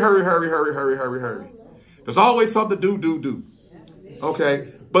 Hurry, hurry, hurry, hurry, hurry, hurry, hurry. There's always something to do.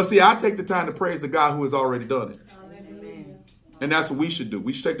 Okay? But see, I take the time to praise the God who has already done it. And that's what we should do.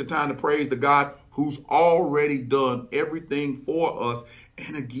 We should take the time to praise the God who's already done everything for us.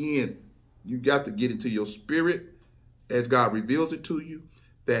 And again, you got to get into your spirit as God reveals it to you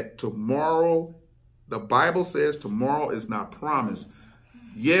that tomorrow, the Bible says tomorrow is not promised.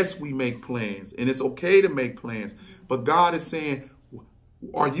 Yes, we make plans, and it's okay to make plans. But God is saying,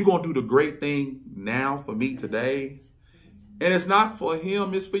 are you going to do the great thing now for me today? And it's not for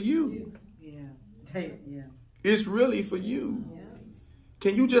him, it's for you. Yeah. It's really for you.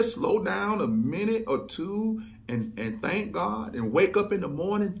 Can you just slow down a minute or two and thank God and wake up in the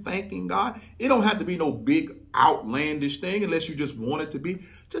morning thanking God? It don't have to be no big outlandish thing unless you just want it to be.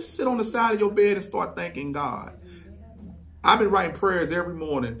 Just sit on the side of your bed and start thanking God. I've been writing prayers every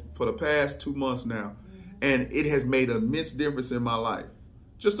morning for the past 2 months now, and it has made an immense difference in my life.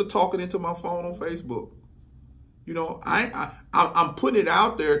 Just to talk it into my phone on Facebook. You know, I'm putting it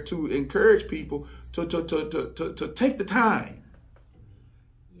out there to encourage people to take the time.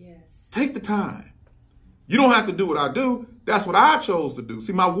 Take the time. You don't have to do what I do. That's what I chose to do.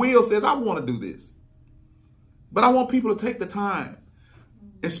 See, my will says I want to do this. But I want people to take the time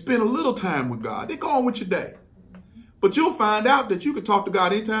and spend a little time with God. Then go on with your day. But you'll find out that you can talk to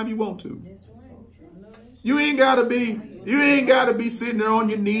God anytime you want to. You ain't gotta be sitting there on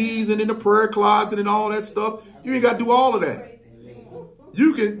your knees and in the prayer closet and all that stuff. You ain't gotta do all of that.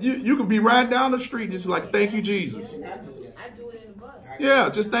 You can be right down the street and just like, thank you, Jesus. Yeah,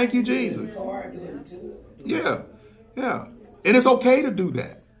 just thank you, Jesus. Yeah. And it's okay to do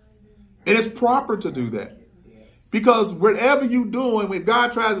that. And it's proper to do that. Because whatever you're doing, when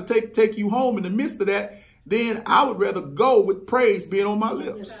God tries to take you home in the midst of that, then I would rather go with praise being on my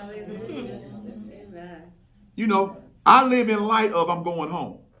lips. You know, I live in light of I'm going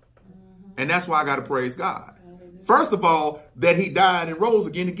home. And that's why I got to praise God. First of all, that he died and rose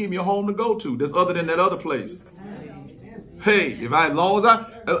again to give me a home to go to. That's other than that other place. Hey, as long as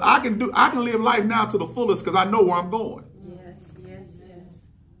I can live life now to the fullest because I know where I'm going. Yes.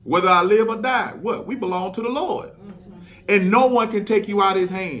 Whether I live or die, what? We belong to the Lord. And no one can take you out of his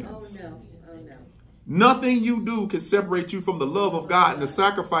hands. Oh, no. Nothing you do can separate you from the love of God and the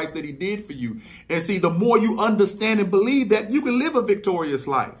sacrifice that he did for you. And see, the more you understand and believe that, you can live a victorious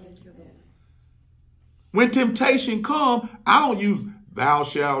life. When temptation comes, I don't use thou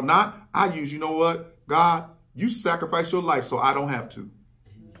shalt not. I use, you know what, God, you sacrifice your life so I don't have to.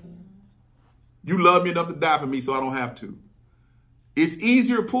 You love me enough to die for me so I don't have to. It's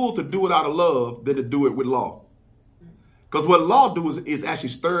easier pulled to do it out of love than to do it with law. Because what law do is actually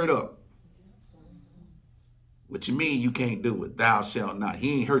stir it up. What you mean you can't do it? Thou shalt not.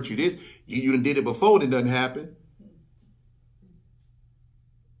 He ain't hurt you this. You done did it before and it doesn't happen.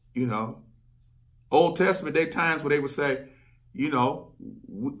 You know, Old Testament, there are times where they would say, you know,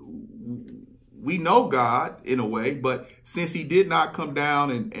 we know God in a way, but since he did not come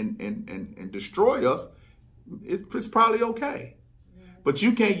down and destroy us, it's probably okay. But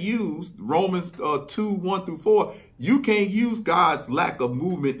you can't use Romans 2:1-4. You can't use God's lack of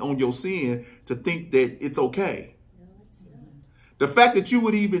movement on your sin to think that it's okay. The fact that you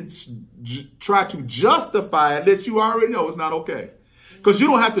would even try to justify it lets you already know it's not okay. Because you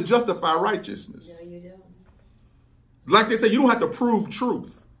don't have to justify righteousness. No, you don't. Like they say, you don't have to prove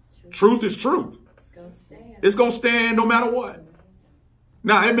truth. Truth is truth. It's going to stand no matter what.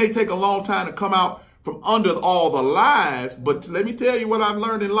 Now, it may take a long time to come out from under all the lies, but let me tell you what I've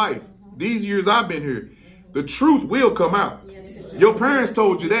learned in life. These years I've been here, the truth will come out. Yes, your parents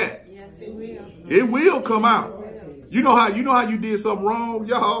told you that. Yes, it will. It will come out. You know how you did something wrong,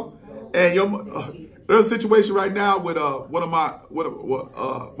 y'all, and there's a situation right now with one of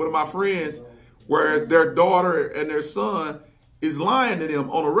my friends where their daughter and their son is lying to them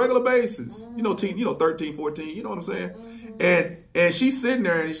on a regular basis. You know, 13, 14, you know what I'm saying? And she's sitting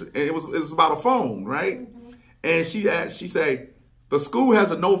there and it was about a phone, right? And she said, the school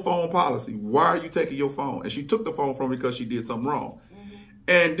has a no phone policy. Why are you taking your phone? And she took the phone from her because she did something wrong.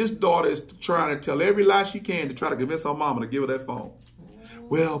 And this daughter is trying to tell every lie she can to try to convince her mama to give her that phone.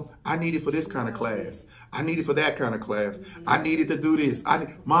 Well, I need it for this kind of class. I need it for that kind of class. I need it to do this.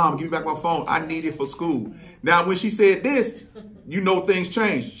 Mom, give me back my phone. I need it for school. Now, when she said this, you know things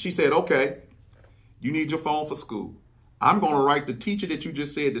changed. She said, okay, you need your phone for school. I'm going to write the teacher that you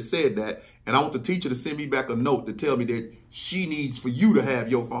just said that, and I want the teacher to send me back a note to tell me that she needs for you to have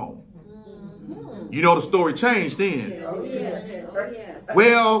your phone. You know the story changed then. Oh, yes. Oh, yes.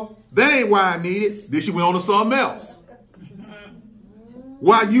 Well, that ain't why I need it. Then she went on to something else.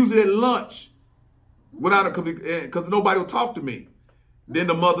 Why use it at lunch without because nobody will talk to me. Then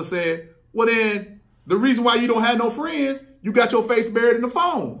the mother said, well, then The reason why you don't have no friends, you got your face buried in the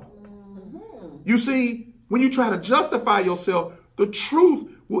phone. You see, when you try to justify yourself, the truth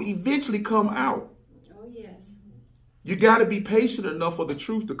will eventually come out. Oh, yes. You got to be patient enough for the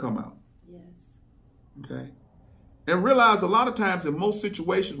truth to come out. Yes. Okay? And realize a lot of times in most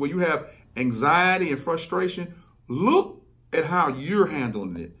situations where you have anxiety and frustration, look at how you're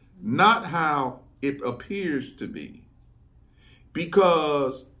handling it, not how it appears to be.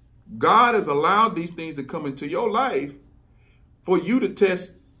 Because God has allowed these things to come into your life for you to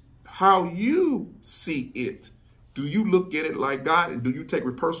test how you see it. Do you look at it like God, and do you take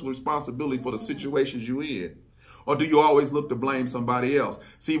personal responsibility for the situations you're in? Or do you always look to blame somebody else?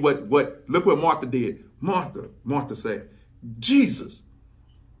 See look what Martha did. Martha said, Jesus,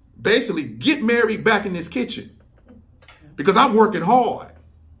 basically get Mary back in this kitchen because I'm working hard.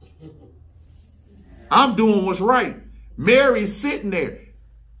 I'm doing what's right. Mary's sitting there.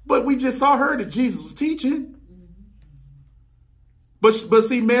 But we just saw her that Jesus was teaching. But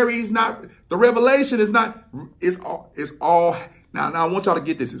see, Mary's not, the revelation is not, it's all, now I want y'all to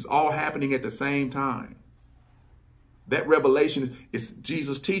get this. It's all happening at the same time. That revelation is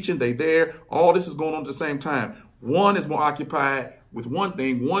Jesus teaching, they there. All this is going on at the same time. One is more occupied with one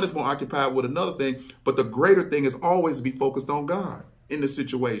thing. One is more occupied with another thing. But the greater thing is always to be focused on God in the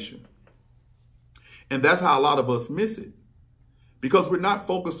situation. And that's how a lot of us miss it. Because we're not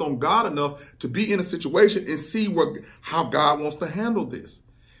focused on God enough to be in a situation and see how God wants to handle this.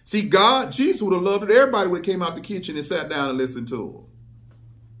 See, Jesus would have loved it. Everybody would have came out the kitchen and sat down and listened to him.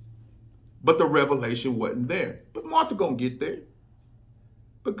 But the revelation wasn't there. But Martha gonna get there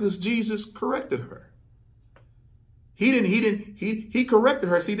because Jesus corrected her. He corrected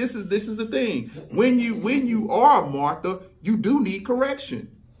her. See, this is the thing. When you are Martha, you do need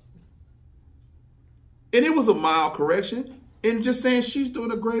correction. And it was a mild correction. And just saying she's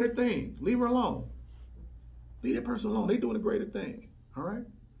doing a greater thing. Leave her alone. Leave that person alone. They're doing a greater thing. All right?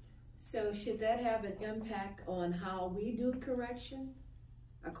 So should that have an impact on how we do correction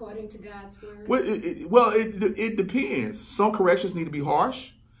according to God's word? Well, it depends. Some corrections need to be harsh.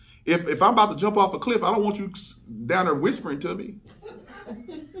 If I'm about to jump off a cliff, I don't want you down there whispering to me.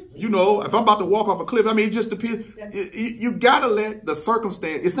 You know, if I'm about to walk off a cliff, I mean, it just depends. You got to let the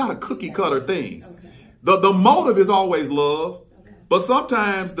circumstance, it's not a cookie cutter thing. Okay. The motive is always love, okay. But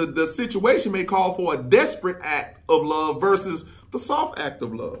sometimes the situation may call for a desperate act of love versus the soft act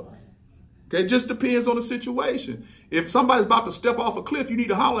of love. Okay, it just depends on the situation. If somebody's about to step off a cliff, you need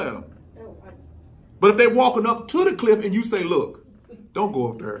to holler at them. But if they're walking up to the cliff and you say, look, don't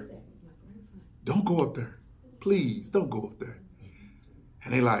go up there. Don't go up there. Please, don't go up there.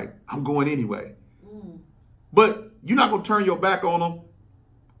 And they like, I'm going anyway. But you're not going to turn your back on them.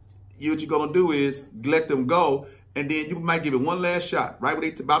 What you're going to do is let them go, and then you might give it one last shot, right when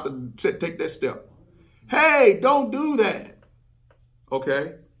they're about to take that step. Hey, don't do that.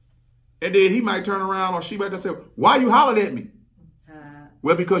 Okay? And then he might turn around or she might just say, why you hollering at me?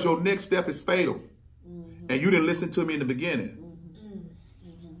 Well, because your next step is fatal. And you didn't listen to me in the beginning.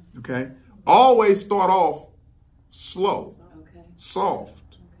 Okay? Always start off slow, soft,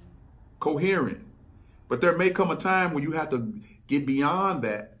 coherent. But there may come a time when you have to get beyond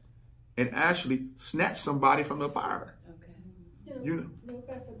that and actually snatch somebody from the fire. Okay. You know,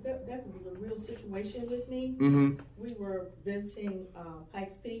 Pastor, that was a real situation with me. We were visiting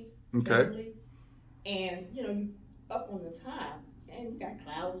Pikes Peak. Okay. Family, and, you know, you up on the top, and you got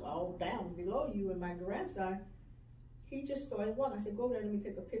clouds all down below you, and my grandson, he just started walking. I said, go over there, let me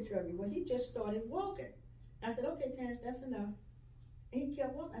take a picture of you. Well, he just started walking. I said, okay, Terrence, that's enough. And he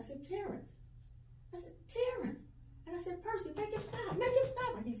kept walking. I said, Terrence. And I said, Percy, make him stop.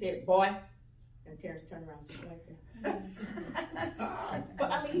 And he said, boy. And Terrence turned around just like that.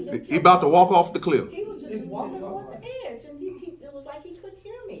 But I mean, he about to walk off the cliff. He was just walking on the edge, and it was like he couldn't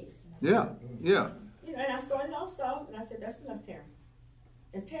hear me. Yeah. You know, and I started off soft, and I said, that's enough, Terrence.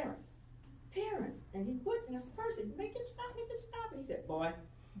 And Terrence. And he quit, and I said, Percy, make him stop. And he said, boy.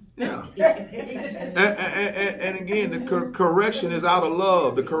 Yeah. and again, the correction is out of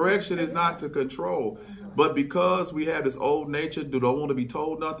love. The correction is not to control. But because we have this old nature, do not want to be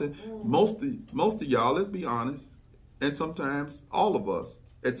told nothing, most of y'all, let's be honest, and sometimes all of us,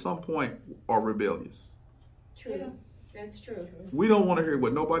 at some point, are rebellious. True. That's true. We don't want to hear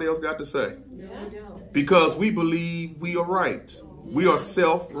what nobody else got to say. No, we don't. Because we believe we are right. We are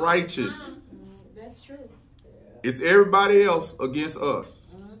self-righteous. That's true. It's everybody else against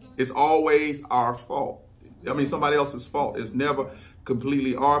us. It's always our fault. I mean, somebody else's fault. It's never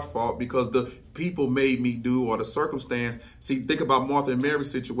completely our fault because the people made me do or the circumstance. See, think about Martha and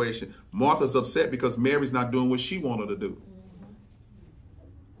Mary's situation. Martha's upset because Mary's not doing what she wanted to do.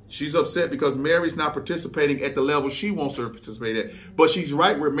 She's upset because Mary's not participating at the level she wants her to participate at. But she's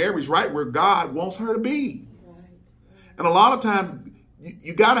right where Mary's right where God wants her to be. And a lot of times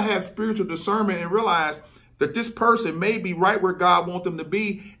you got to have spiritual discernment and realize that this person may be right where God wants them to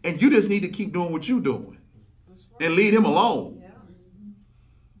be. And you just need to keep doing what you're doing and leave him alone.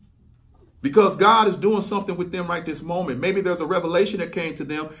 Because God is doing something with them right this moment. Maybe there's a revelation that came to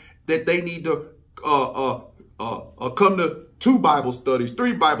them that they need to come to 2 Bible studies,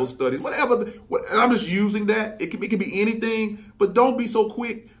 3 Bible studies, whatever. And I'm just using that. It can be anything, but don't be so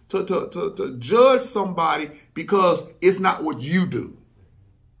quick to judge somebody because it's not what you do.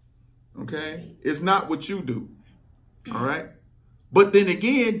 Okay? It's not what you do. All right? But then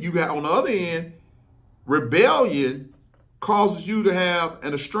again, you got on the other end, rebellion causes you to have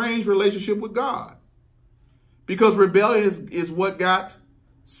an estranged relationship with God. Because rebellion is what got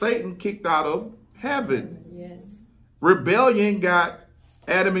Satan kicked out of heaven. Yes. Rebellion got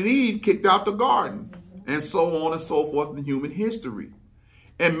Adam and Eve kicked out the garden. And so on and so forth in human history.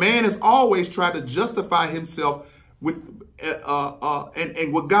 And man has always tried to justify himself with,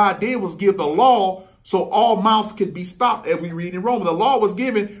 and what God did was give the law so all mouths could be stopped, as we read in Romans. The law was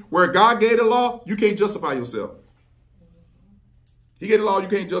given where God gave the law, you can't justify yourself. He gave the law, you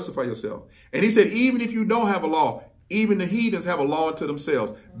can't justify yourself. And he said, even if you don't have a law, even the heathens have a law unto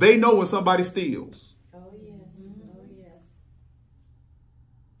themselves. They know when somebody steals. Oh, yes. Oh, yes.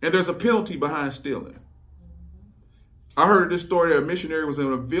 And there's a penalty behind stealing. I heard this story that a missionary was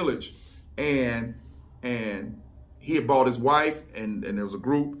in a village and he had bought his wife and there was a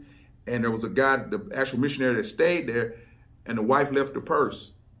group and there was a guy, the actual missionary that stayed there, and the wife left her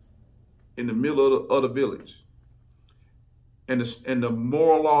purse in the middle of the village. And the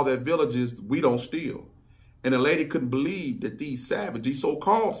moral law of that village is we don't steal. And the lady couldn't believe that these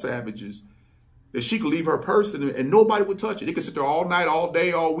so-called savages, that she could leave her purse and nobody would touch it. They could sit there all night, all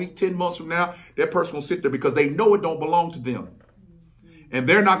day, all week, 10 months from now. That person will sit there because they know it don't belong to them. And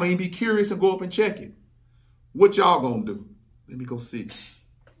they're not going to be curious and go up and check it. What y'all going to do? Let me go see.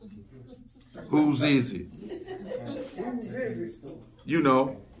 Whose is it? You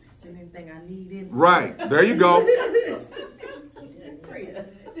know. Anything I need in. Right. There you go.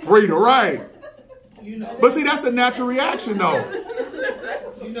 Freedom, right. You know, But see, that's the natural reaction, though.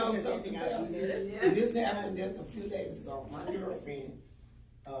 you know something else. This happened just a few days ago. My girlfriend,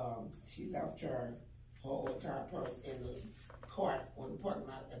 she left her whole entire purse in the cart on the parking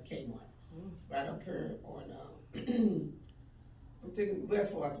lot at Kmart. Right up here on, I'm thinking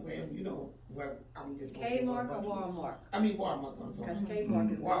West Forest, where, you know, where I'm just going to say. Kmart or Walmart? I mean, Walmart. I'm sorry. Because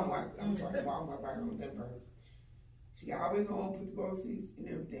Kmart is Walmart. I'm sorry, Walmart right on Denver. She always home, put the groceries and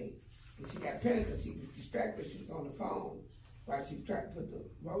everything. And she got panicked because she was distracted. She was on the phone while she was trying to put the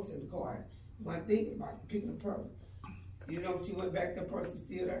groceries in the car. One thinking about picking the purse. You know, she went back, the purse was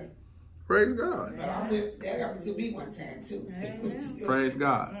still there. Praise God. But I went, that happened to me one time too. Praise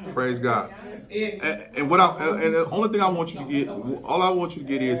God. Praise God. And And the only thing I want you to get, all I want you to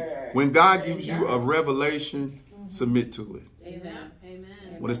get is when God gives you a revelation, submit to it. Amen.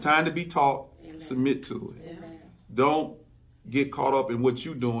 Amen. When it's time to be taught, submit to it. Don't get caught up in what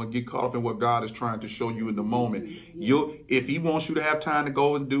you're doing. Get caught up in what God is trying to show you in the moment. If he wants you to have time to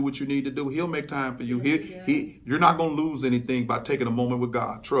go and do what you need to do, he'll make time for you. You're not going to lose anything by taking a moment with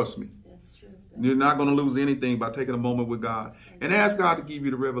God. Trust me. That's true. You're not going to lose anything by taking a moment with God. And ask God to give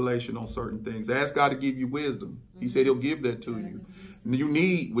you the revelation on certain things. Ask God to give you wisdom. He said he'll give that to you.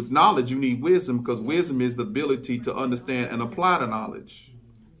 With knowledge, you need wisdom, because wisdom is the ability to understand and apply the knowledge.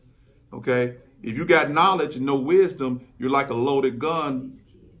 Okay? If you got knowledge and no wisdom, you're like a loaded gun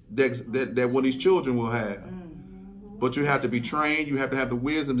that one of these children will have. But you have to be trained. You have to have the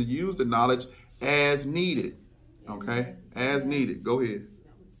wisdom to use the knowledge as needed. Okay? As needed. Go ahead.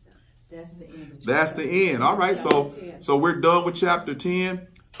 That's the end. That's the end. All right. So we're done with chapter 10.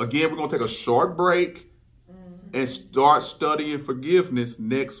 Again, we're going to take a short break and start studying forgiveness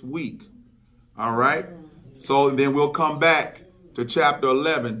next week. All right. So then we'll come back to chapter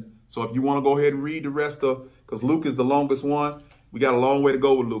 11. So if you want to go ahead and read the rest of, because Luke is the longest one, we got a long way to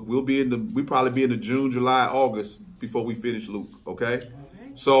go with Luke. We'll probably be in the June, July, August before we finish Luke. Okay.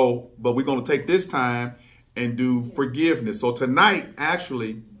 So, but we're going to take this time and do forgiveness. So tonight,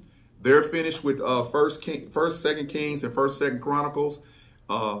 actually, they're finished with First, 2nd Kings and 1st, 2nd Chronicles.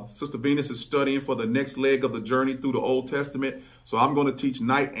 Sister Venus is studying for the next leg of the journey through the Old Testament. So I'm going to teach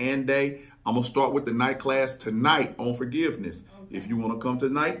night and day. I'm going to start with the night class tonight on forgiveness. If you want to come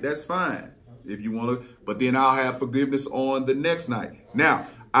tonight, that's fine. If you want to, but then I'll have forgiveness on the next night. Now,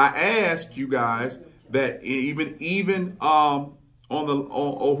 I asked you guys that even on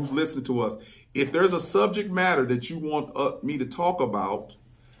who's listening to us, if there's a subject matter that you want me to talk about,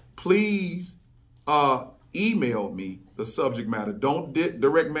 please email me the subject matter. Don't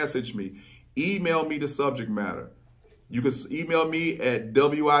direct message me. Email me the subject matter. You can email me at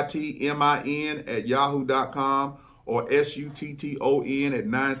witmin@yahoo.com or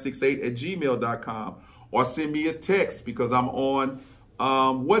sutton@968@gmail.com, or send me a text because I'm on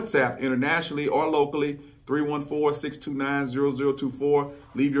WhatsApp internationally or locally, 314-629-0024.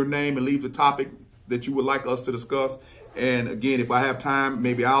 Leave your name and leave the topic that you would like us to discuss. And again, if I have time,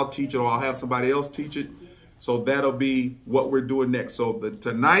 maybe I'll teach it or I'll have somebody else teach it. So that'll be what we're doing next. So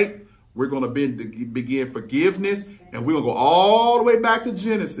tonight, we're going to begin forgiveness, and we're going to go all the way back to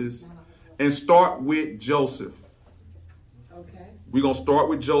Genesis and start with Joseph. Okay. We're going to start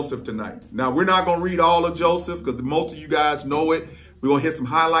with Joseph tonight. Now, we're not going to read all of Joseph because most of you guys know it. We're going to hit some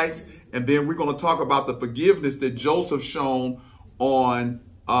highlights, and then we're going to talk about the forgiveness that Joseph shown on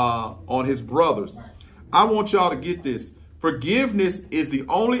his brothers. I want y'all to get this. Forgiveness is the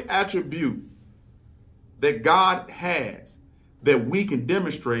only attribute that God has that we can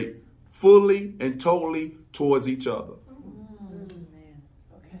demonstrate fully and totally towards each other.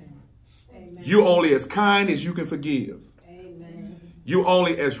 Okay. Amen. You only as kind as you can forgive. Amen. You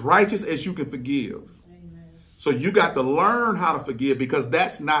only as righteous as you can forgive. Amen. So you got to learn how to forgive, because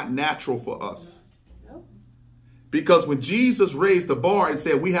that's not natural for us. Nope. Because when Jesus raised the bar and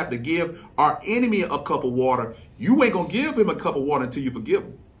said we have to give our enemy a cup of water, you ain't going to give him a cup of water until you forgive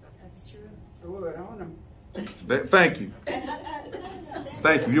him. That's true. Throw it on them. Thank you.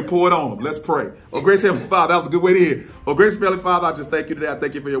 Thank you. You pour it on them. Let's pray. Oh, gracious Heavenly Father, that was a good way to end. Oh, gracious Heavenly Father, I just thank you today. I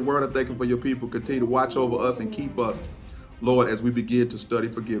thank you for your word. I thank you for your people. Continue to watch over us and keep us, Lord, as we begin to study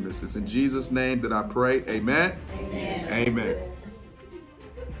forgiveness. It's in Jesus' name that I pray. Amen. Amen. Amen.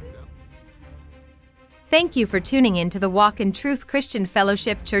 Thank you for tuning in to the Walk in Truth Christian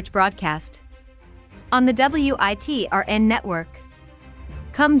Fellowship Church broadcast on the WITRN network.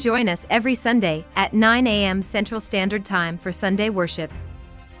 Come join us every Sunday at 9 a.m. Central Standard Time for Sunday worship.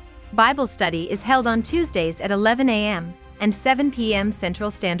 Bible study is held on Tuesdays at 11 a.m. and 7 p.m.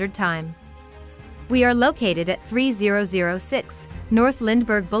 Central Standard Time. We are located at 3006 North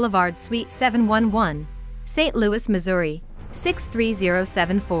Lindbergh Boulevard, Suite 711, St. Louis, Missouri,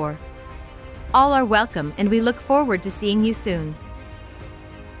 63074. All are welcome, and we look forward to seeing you soon.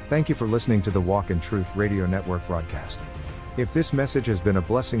 Thank you for listening to the Walk in Truth Radio Network broadcast. If this message has been a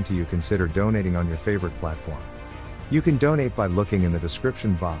blessing to you, consider donating on your favorite platform. You can donate by looking in the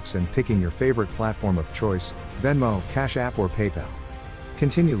description box and picking your favorite platform of choice, Venmo, Cash App, or PayPal.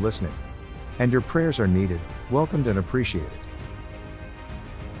 Continue listening. And your prayers are needed, welcomed, and appreciated.